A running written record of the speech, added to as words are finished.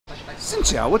Xin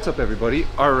chào, what's up everybody?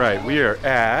 Alright, we are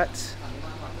at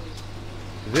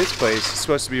this place. It's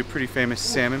supposed to be a pretty famous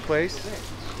salmon place.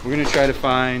 We're going to try to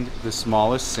find the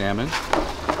smallest salmon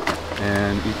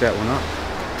and eat that one up.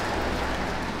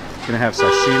 We're going to have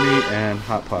sashimi and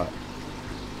hot pot.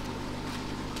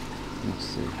 Let's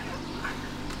see.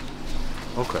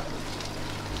 Okay.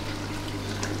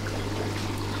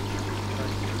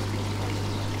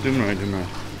 Dim right.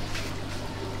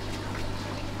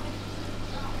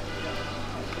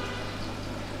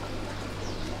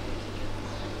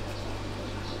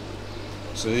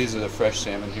 So these are the fresh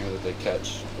salmon here that they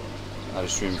catch out of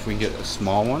stream. If we can get a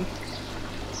small one,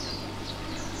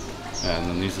 and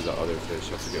then these are the other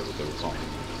fish. I forget what they were called.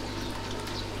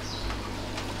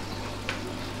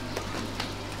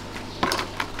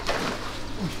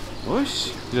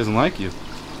 Whoosh! He doesn't like you.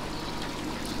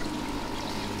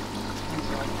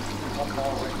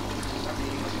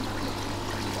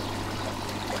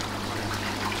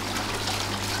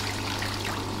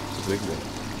 It's a big one.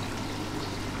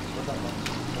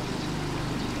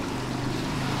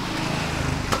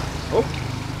 Oh!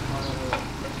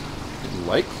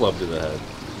 Light club to the head.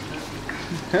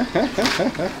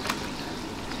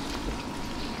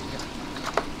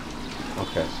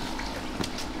 Okay.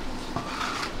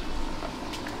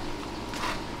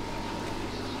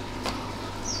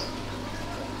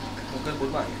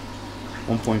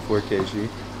 One 1.4 kg.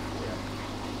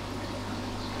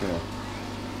 Yeah.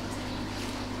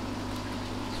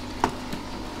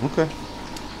 Okay.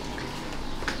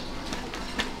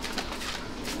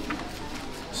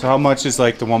 So how much is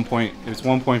like the it's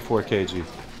 1.4 kg?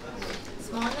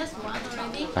 Smallest one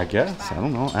already? I guess. I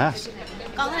don't know. Ask.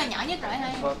 Con cái này nhỏ nhất rồi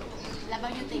hay? Là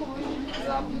bao nhiêu tiền?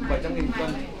 700.000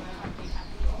 cân.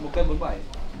 1 cân 47.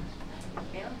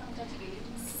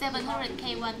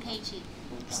 700k 1 kg.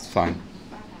 It's fine.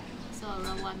 So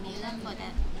around 1 million for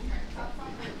that.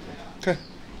 Okay.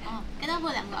 Cái đó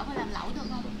vừa làm gỏi vừa làm lẩu được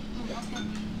không?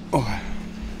 Okay.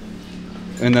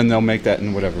 And then they'll make that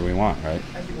in whatever we want, right?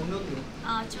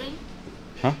 Drink.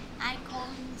 Huh? Icon,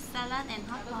 salad and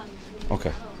hot pot.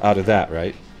 Okay. Out of that,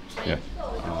 right? Yeah.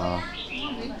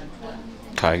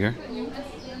 Tiger?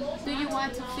 Do you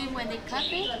want to film when they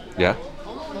cut it? Yeah.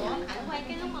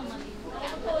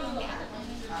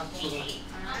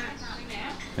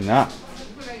 Cannot.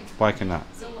 Why cannot?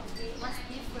 So what's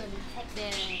different at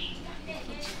their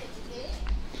kitchen?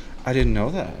 I didn't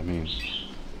know that. I mean,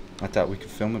 I thought we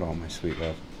could film it all, my sweet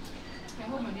love.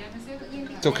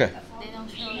 It's okay. They don't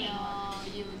show you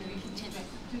the kitchen.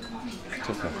 It's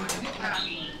okay.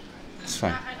 It's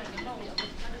fine.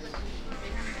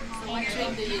 So what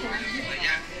drink do you want?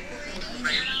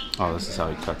 Oh, this is how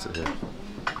he cuts it here.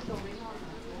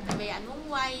 Vì anh muốn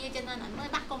quay cho nên anh mới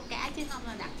bắt con cá chứ không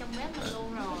là đặt trong bếp mình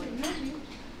luôn rồi.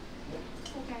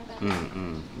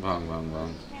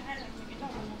 Vâng.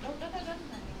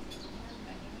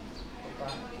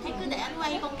 Thế cứ để anh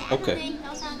quay con cá Ok. đi,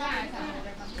 đâu sao đâu.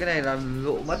 Cái này là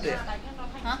lộ mất đấy.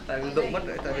 Hả? Tại vì lộ mất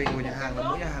đấy, tại vì mỗi nhà hàng là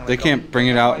They can't bring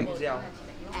it out.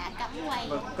 À, cấm quay.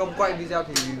 Công quay video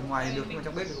thì ngoài được nhưng mà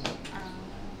trong bếp thì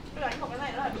không được.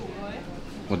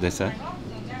 What'd they say?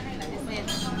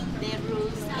 Their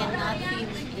rules cannot film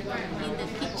in the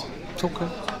kitchen. It's okay.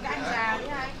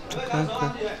 It's okay.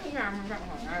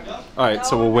 Alright,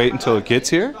 so we'll wait until it gets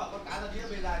here.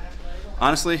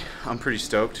 Honestly, I'm pretty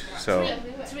stoked, so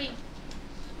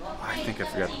I think I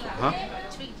forgot to put, huh?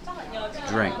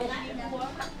 Drink.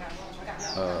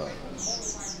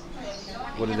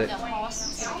 What is it?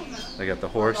 They got the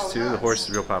horse too. The horse is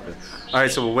real popular.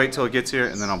 Alright, so we'll wait till it gets here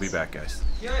and then I'll be back, guys.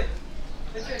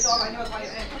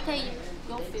 Okay,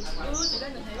 go film.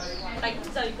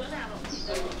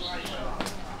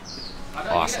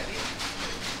 Awesome.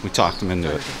 We talked them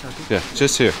into it. Yeah,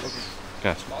 just here.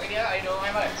 Gotcha.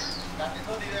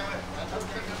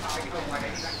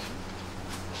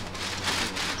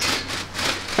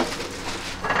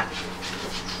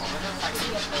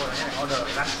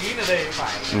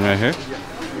 Right here?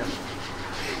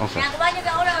 Okay.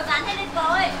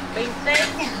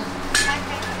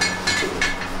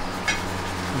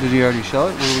 Did he already show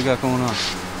it? What do we got going on? I'm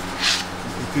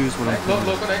confused what I'm doing.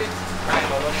 Oh,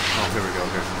 here we go,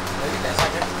 here.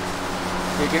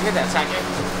 Thì kiếm cái thẻ sạch ấy.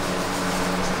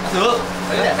 Được.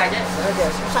 Lấy thẻ sạch ấy.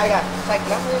 Sạch à? Sạch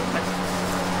lắm luôn.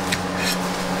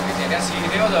 Cái thẻ đen xì thì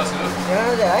đến bao giờ sử dụng?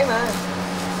 Dạ, để ấy mà.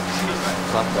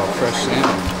 Talk about fresh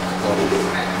salmon.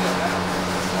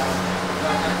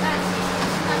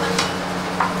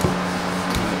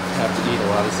 Have to eat a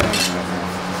lot of salmon right now.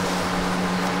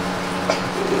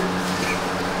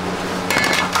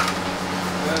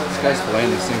 This guy's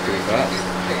filleting this thing pretty fast.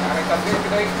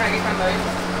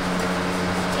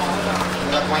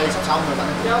 Người ta quay sắp xong rồi bạn.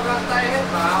 Đeo găng tay hết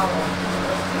vào.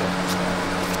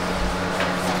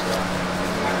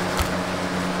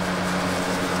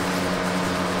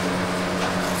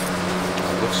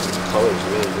 Looks, the color's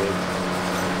really good.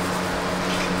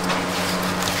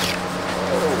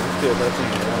 Oh, feel that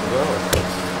thing in one go.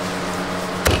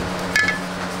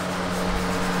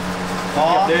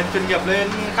 Chuyên nghiệp lên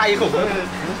khay khủng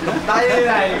tay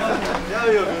này.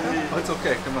 Oh, it's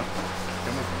okay. Come on.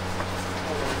 Come on.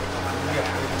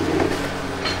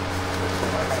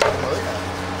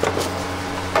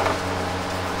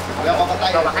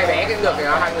 Đâu là hai bé cái ngược kìa,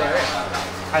 hai người đấy.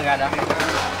 Hai người đó.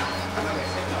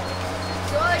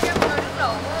 Chú ơi, cho mình nước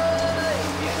lộn ơi.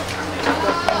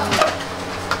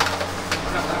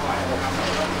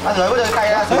 Có rời khay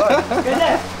ra sửa.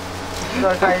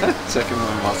 Rời khay. Checking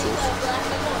my muscles.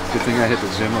 Good thing I hit the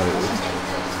gym lately.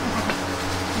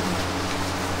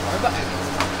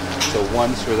 So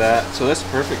one's for that. So that's the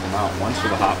perfect amount. One's for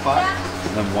the hot pot,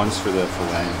 and then one's for the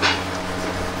fillet,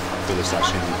 for the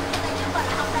sashimi.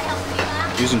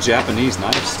 Using Japanese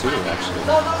knives too, actually.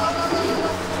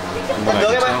 From what I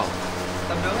can tell.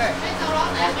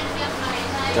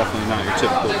 Definitely not your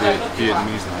typical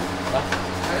Vietnamese knife.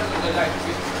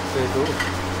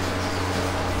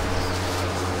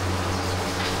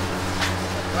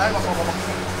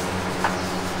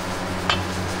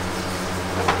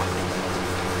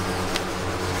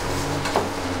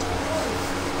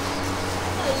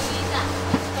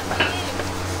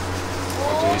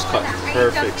 He's cut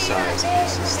perfect size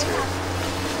pieces too.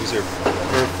 These are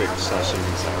perfect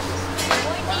sashimi sizes.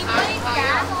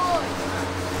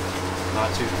 Not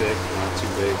too thick, not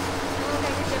too big. A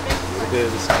little bit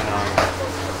of the skin on.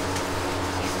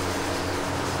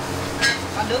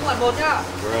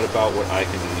 We're at about what I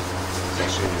can eat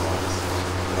sashimi wise.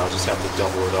 And I'll just have to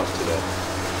double it up today.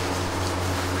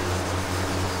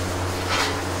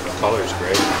 The color is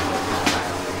great.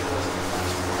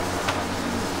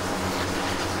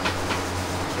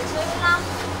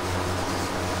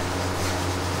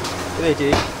 Cái gì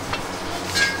chị? I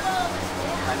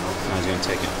was going to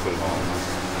take it and put it all in.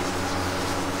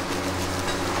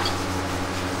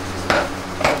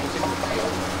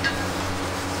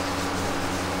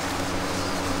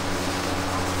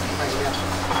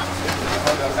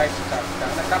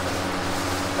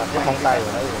 Đặt cái móng tay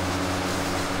vào đấy.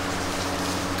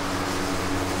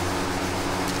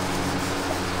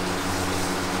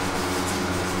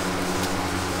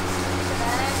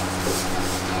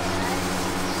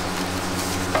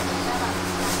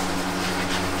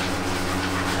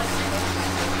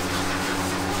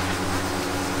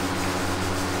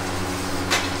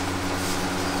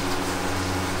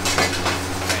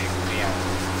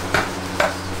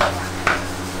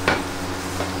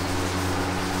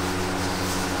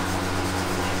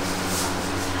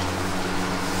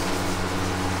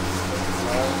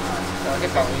 Cái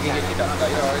còn cái đợt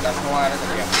đấy rồi, đặt hoa nó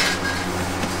đẹp.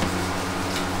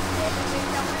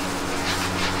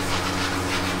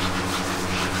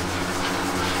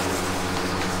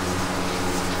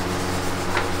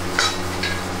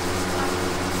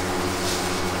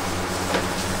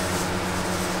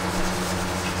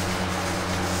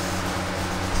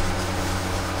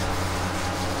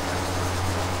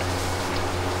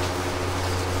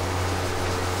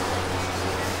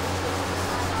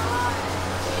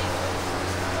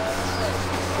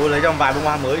 Cô lấy cho vài bông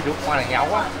hoa mới chú, hoa này nhéo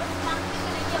quá.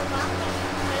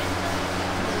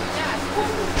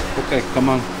 Okay,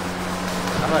 come on.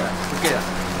 Rồi, kia.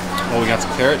 Oh, we got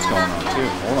some carrots going on too.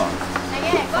 Hold on.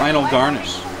 Final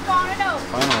garnish.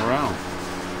 Final round.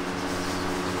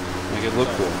 Make it look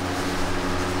cool.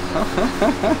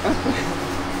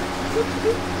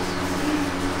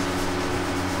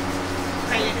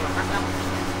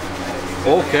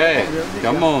 Okay,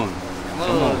 come on.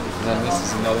 Come on. And then this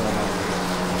is another one over here.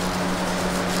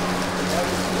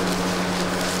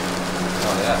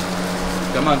 Oh yeah.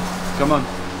 Come on, come on,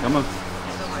 come on.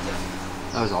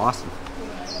 That was awesome.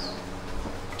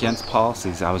 Against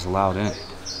policies, I was allowed in.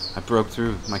 I broke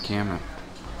through my camera.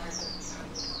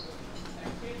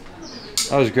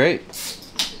 That was great.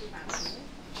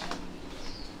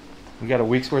 We got a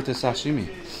week's worth of sashimi.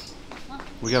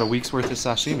 We got a week's worth of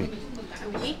sashimi.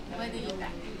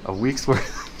 A week's worth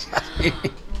of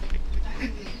sashimi.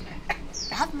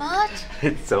 That much?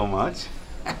 It's so much.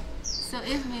 So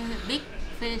it means big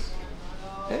fish.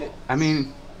 I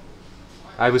mean,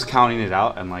 I was counting it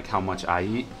out and like how much I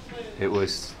eat. It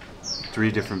was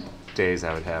 3 different days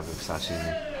I would have of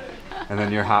sashimi. And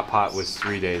then your hot pot was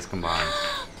 3 days combined.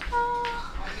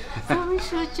 So we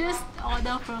should just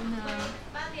order from the...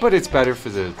 But it's better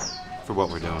for what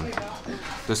we're doing.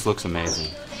 This looks amazing.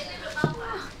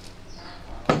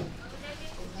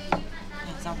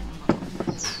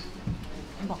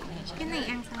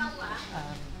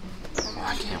 Oh,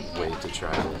 I can't wait to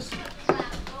try this.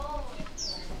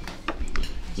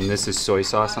 And this is soy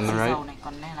sauce on the right? Dầu này,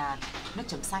 còn này là nước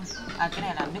chấm xanh. Cái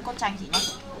này là nước cốt chanh chị nhé.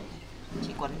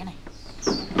 Chị cuốn cái này.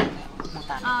 Một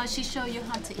tàn. She show you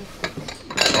how to eat.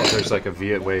 Oh, there's like a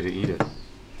Viet way to eat it.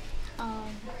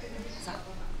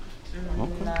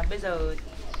 Dạ. Bây giờ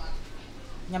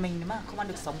nhà mình nếu mà không ăn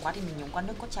được sống quá thì mình nhúng qua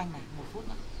nước cốt chanh này 1 phút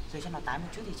nữa. Rồi cho nó tái một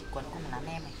chút thì chị cuốn cùng lá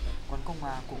nem này, cuốn cùng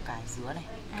củ cải dứa này,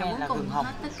 cái này là gừng hồng.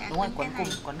 Đúng rồi,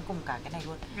 cuốn cùng cả cái này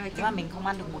luôn. Nếu mà mình không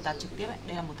ăn được mù tạt trực tiếp ấy,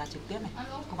 đây là mù tạt trực tiếp này.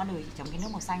 Không ăn được thì chấm cái nước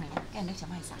màu xanh này nhé. Cái này nước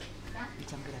chấm hải sản. Mình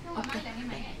chấm cái đấy. Ok.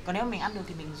 Đấy. Còn nếu mà mình ăn được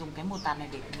thì mình dùng cái mù tạt này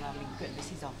để mình quyện với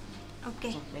xì dầu. Ok.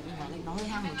 Rồi, đấy nó hơi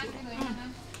hang một chút đấy.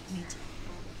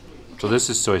 So this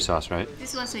is soy sauce, right?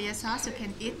 This was soy sauce. You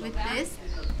can eat with this,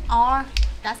 or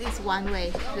that is one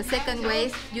way. The second way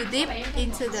is you dip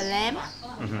into the lamb,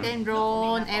 then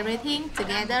roll everything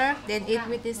together, then eat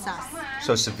with this sauce.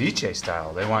 So ceviche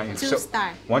style. They want you Two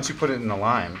style. Once you put it in the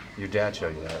lime, your dad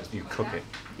showed you that. You cook it.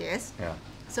 Yes. Yeah.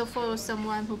 So for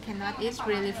someone who cannot eat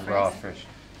really Raw fresh. fish.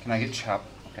 Can I get chopped?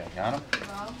 Okay, got him.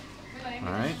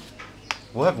 All right.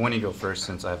 We'll have Winnie go first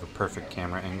since I have a perfect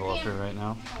camera angle up here right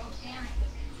now.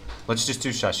 Let's just do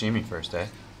sashimi first, eh?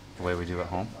 The way we do at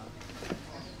home.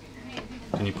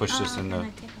 Can you push this in the... Can I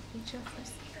take a picture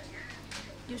first?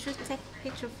 You should take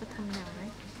picture for thumbnail,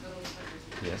 right?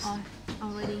 Yes. Or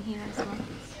already here as well.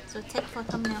 So take for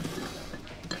thumbnail.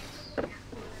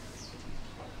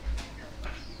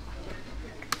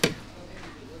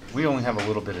 We only have a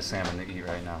little bit of salmon to eat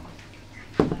right now.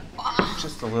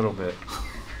 Just a little bit.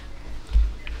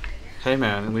 Hey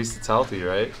man, at least it's healthy,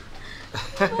 right?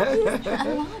 A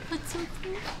lot, but so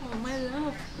cool. Oh my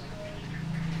love.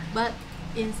 But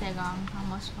in Saigon, how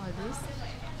much for this?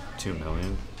 2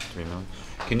 million, 3 million.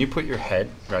 Can you put your head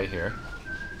right here?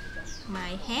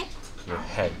 My head? Your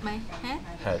head. My head?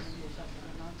 Head.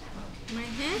 My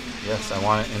head? Yes, I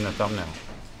want it in the thumbnail.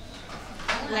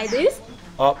 Like this?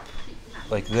 Up.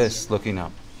 Like this, looking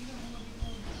up.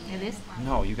 Like this?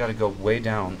 No, you gotta go way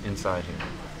down inside here.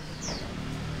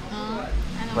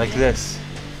 I don't Like get this.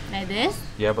 Like this?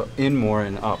 Yeah, but in more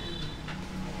and up.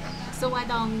 So why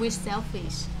don't we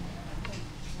selfish?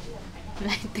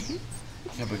 Like this?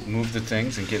 Yeah, but move the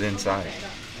things and get inside.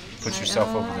 Put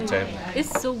yourself over the table.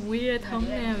 It's so weird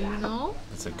thumbnail, you know?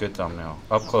 It's a good thumbnail.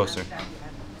 Up closer.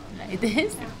 Like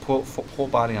this? Pull whole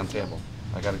body on table.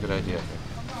 I got a good idea.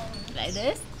 Like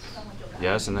this?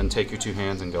 Yes, and then take your 2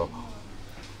 hands and go.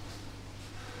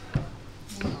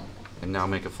 And now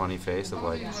make a funny face of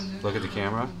like, look at the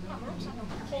camera.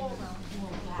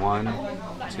 1,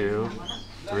 2,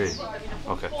 3.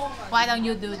 Okay. Why don't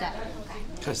you do that?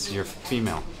 Because you're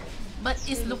female. But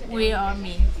it look weird on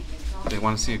me. They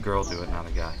want to see a girl do it, not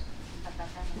a guy.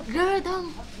 Girl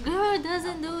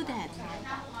doesn't do that.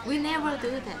 We never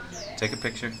do that. Take a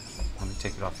picture. Let me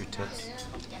take it off your tits.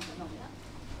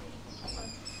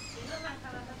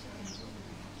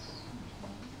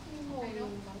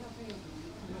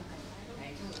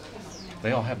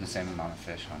 They all have the same amount of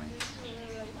fish, honey.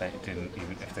 They didn't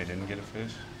even if they didn't get a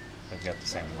fish, they've got the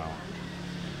same amount.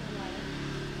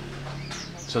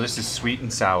 So this is sweet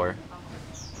and sour,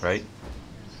 right?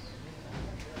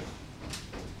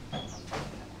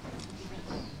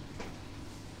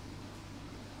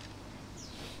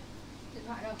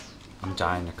 I'm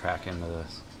dying to crack into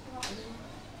this.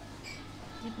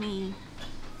 Give me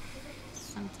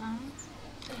some time.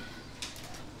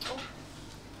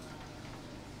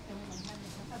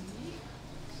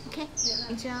 Okay,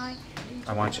 enjoy.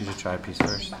 I want you to try a piece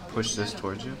first. Push this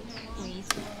towards you. Please.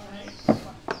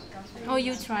 Oh,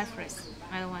 you try first.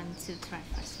 I want to try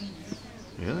first.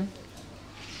 Really?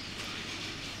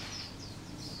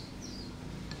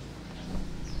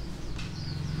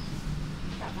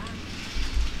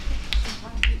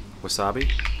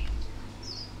 Wasabi?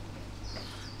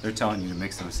 They're telling you to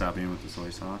mix the wasabi in with the soy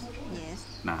sauce? Yes.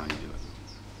 Not how you do it.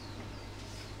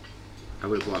 I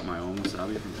would have bought my own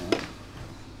wasabi from home.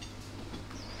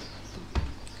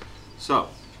 So,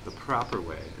 the proper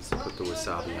way is to put the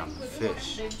wasabi on the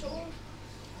fish.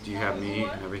 Do you have me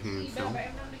and everything in film?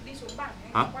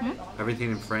 Huh?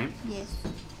 Everything in frame? Yes.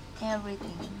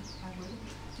 Everything.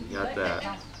 You got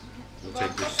that. You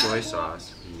take your soy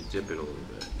sauce and you dip it a little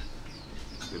bit.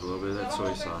 Give a little bit of that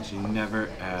soy sauce. You never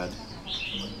add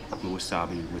the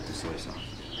wasabi with the soy sauce.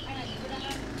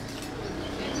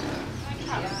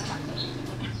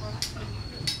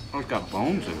 Oh, it's got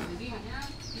bones in it.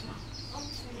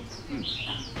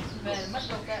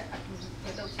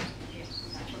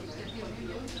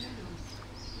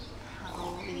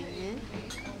 Oh, really good.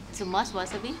 Too much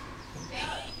wasabi?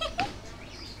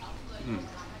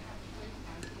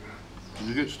 Did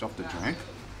you get stuff to drink?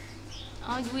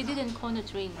 Oh, we didn't call the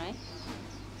drink, right?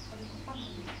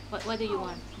 What do you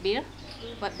want? Beer?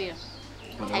 What beer?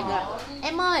 Tiger.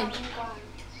 Em ơi.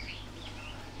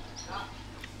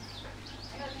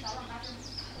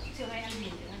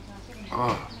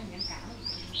 Oh.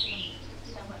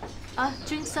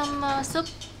 Drink some soup.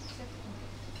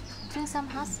 Drink some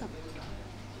hot soup.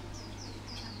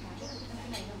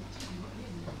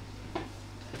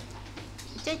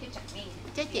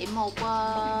 Cho chị một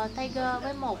Tiger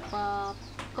với một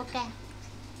Coca.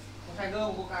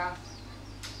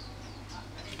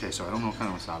 Okay, so I don't know what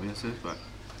kind of wasabi this is, but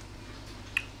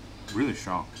really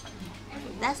strong.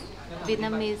 That's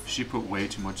Vietnamese. She put way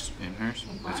too much in her, so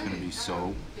it's gonna be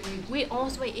so. We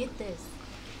always eat this.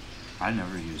 I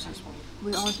never use this one.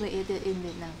 We always eat it in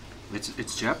Vietnam.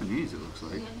 It's Japanese. It looks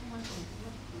like.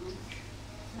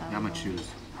 Yeah, I'm gonna choose.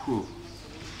 Whew.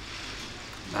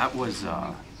 That was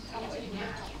that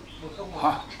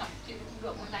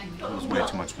was way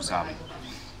too much wasabi.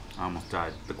 I almost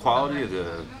died. The quality of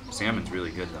the salmon's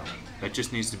really good though. It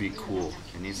just needs to be cool.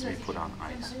 It needs to be put on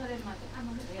ice.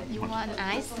 You want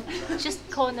ice? Just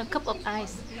cone a cup of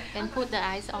ice and put the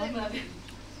ice on.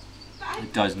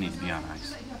 It does need to be on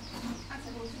ice.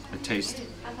 The taste,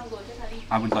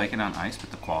 I would like it on ice,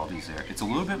 but the quality's there. It's a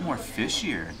little bit more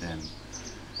fishier than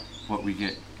what we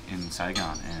get in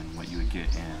Saigon and what you would get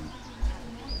in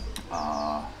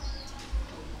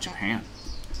Japan.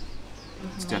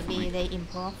 It's definitely. Maybe they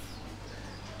import.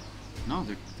 No,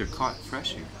 they're caught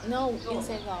fresh here. No, in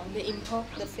Saigon they import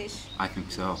the fish. I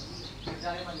think so.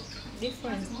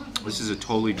 Different. This is a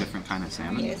totally different kind of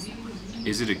salmon. Yes.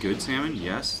 Is it a good salmon?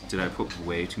 Yes. Did I put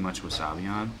way too much wasabi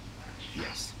on?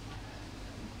 Yes.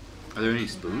 Are there any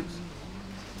spoons?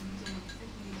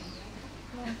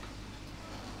 No.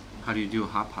 How do you do a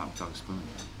hot pot without a spoon?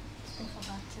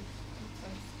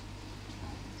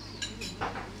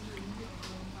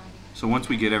 So once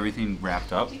we get everything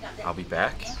wrapped up, I'll be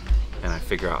back and I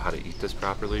figure out how to eat this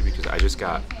properly because I just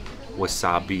got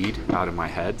wasabi'd out of my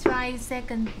head. Try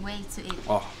second way to eat.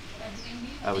 Oh,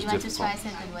 that was you want difficult. to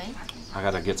try second way? I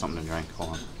gotta get something to drink.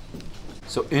 Hold on.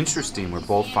 So interesting, we're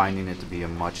both finding it to be a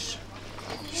much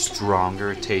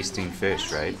stronger tasting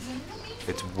fish, right?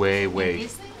 It's way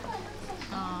It's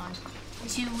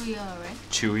chewier, right?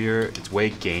 chewier. It's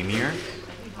way gamier.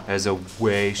 Has a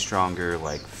way stronger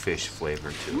like fish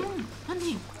flavor to it.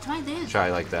 Honey, try this.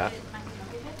 Try like that.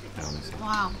 Yeah, let me see.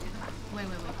 Wow. Wait.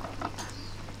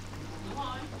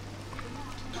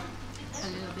 A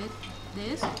little bit.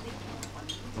 This,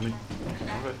 Let me.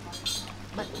 Okay.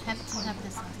 but have to have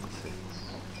this one.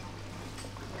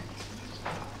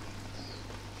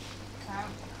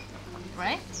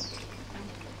 Right?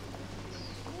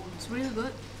 It's really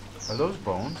good. Are those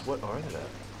bones? What are they?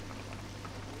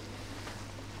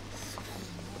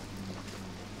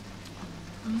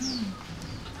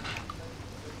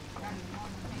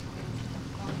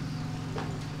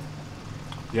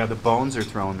 Yeah, the bones are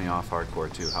throwing me off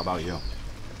hardcore too. How about you?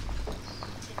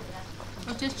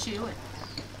 I'll just chew it.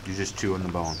 You just chewing the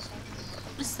bones.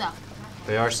 It's soft.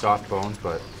 They are soft bones,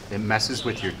 but it messes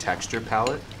with your texture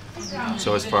palate.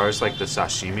 So as far as like the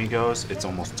sashimi goes, it's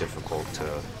almost difficult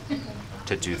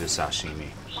to do the sashimi.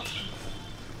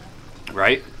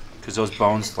 Right? Because those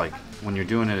bones, like when you're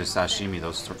doing it as sashimi,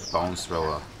 those bones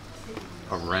throw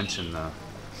a wrench in the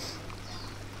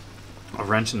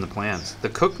plans. The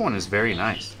cooked one is very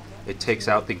nice. It takes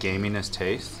out the gaminess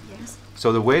taste. Yes.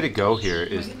 So the way to go here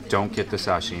is don't get the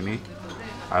sashimi.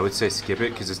 I would say skip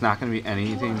it because it's not going to be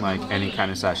anything like any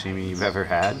kind of sashimi you've ever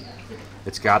had.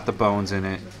 It's got the bones in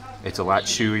it. It's a lot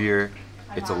chewier.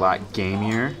 It's a lot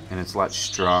gamier, and it's a lot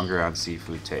stronger on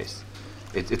seafood taste.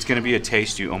 It's going to be a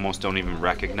taste you almost don't even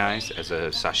recognize as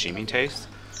a sashimi taste.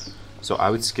 So I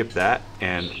would skip that,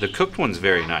 and the cooked one's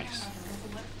very nice.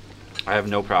 I have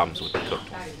no problems with the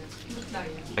cooked one.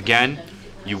 Again,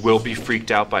 you will be freaked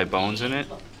out by bones in it.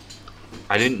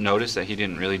 I didn't notice that he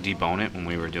didn't really debone it when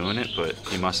we were doing it, but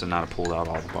he must have not pulled out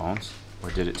all the bones,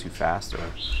 or did it too fast, or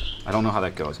I don't know how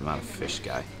that goes. I'm not a fish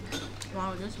guy.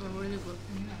 Wow, this one really good.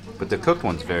 But the cooked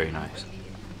one's very nice.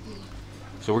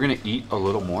 So we're gonna eat a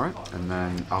little more, and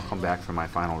then I'll come back for my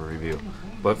final review.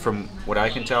 But from what I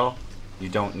can tell, you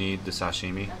don't need the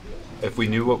sashimi. If we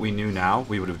knew what we knew now,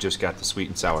 we would have just got the sweet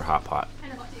and sour hot pot.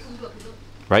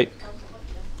 Right?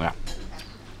 Yeah.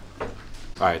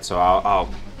 Alright, so I'll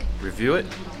review it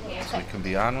so we can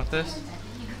be on with this.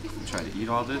 Try to eat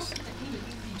all this.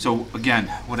 So again,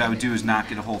 what I would do is not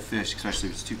get a whole fish, especially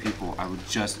if it's two people. I would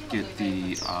just get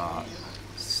the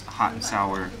hot and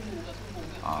sour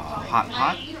hot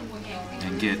pot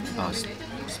and get a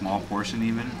small portion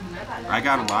even. I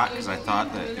got a lot because I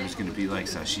thought that it was going to be like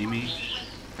sashimi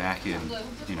back in,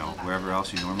 you know, wherever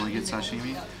else you normally get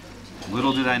sashimi.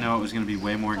 Little did I know it was going to be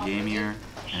way more gamier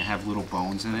and have little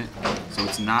bones in it. So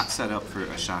it's not set up for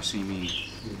a sashimi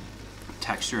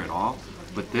texture at all.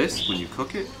 But this, when you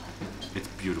cook it, it's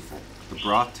beautiful. The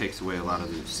broth takes away a lot of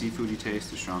the seafoody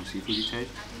taste, the strong seafoody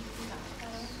taste.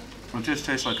 It just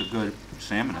tastes like a good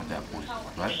salmon at that point,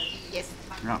 right? Yes.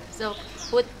 Yeah. So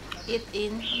put it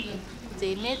in,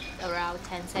 steam it around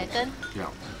 10 seconds, Yeah.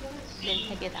 then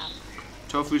take it out.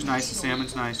 Tofu's nice, the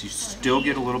salmon's nice. You still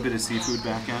get a little bit of seafood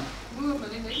back in,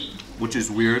 which is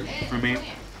weird for me.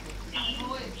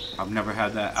 I've never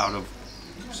had that out of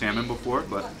salmon before,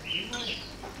 but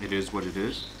it is what it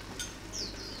is.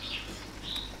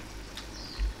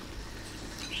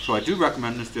 So I do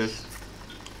recommend this dish.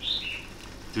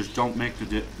 Just don't make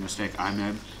the mistake I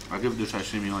made. I give the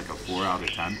sashimi like a 4 out of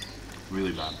 10.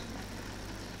 Really bad.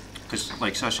 Because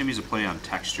like sashimi's a play on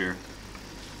texture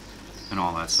and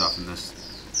all that stuff, and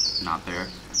this not there.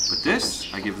 But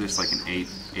this, I give this like an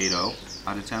 8.0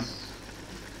 out of 10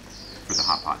 for the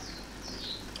hot pot.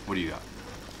 What do you got?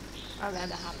 I got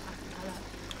the hot pot.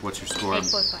 What's your score?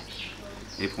 8.5.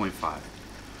 8.5.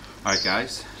 Alright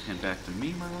guys, and back to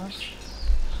me, my love.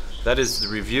 That is the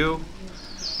review.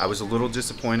 I was a little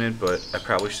disappointed, but I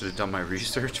probably should have done my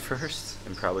research first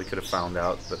and probably could have found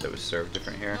out that it was served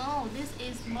different here. No, this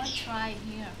is must try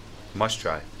here. Must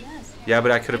try. Yes. Yeah,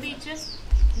 but I could have... Maybe just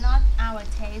not our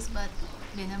taste, but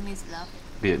Vietnamese love.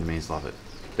 Vietnamese love it.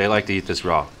 They like to eat this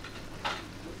raw.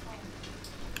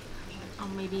 Or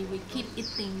maybe we keep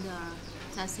eating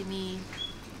the sashimi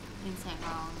in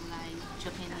Saigon like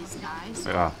Japanese guys.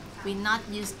 Yeah. We're not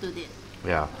used to it.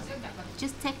 Yeah.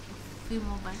 Just take a few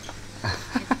more bites.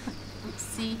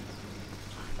 See.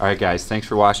 Alright guys, thanks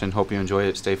for watching. Hope you enjoyed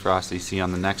it. Stay frosty. See you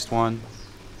on the next one.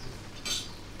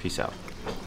 Peace out.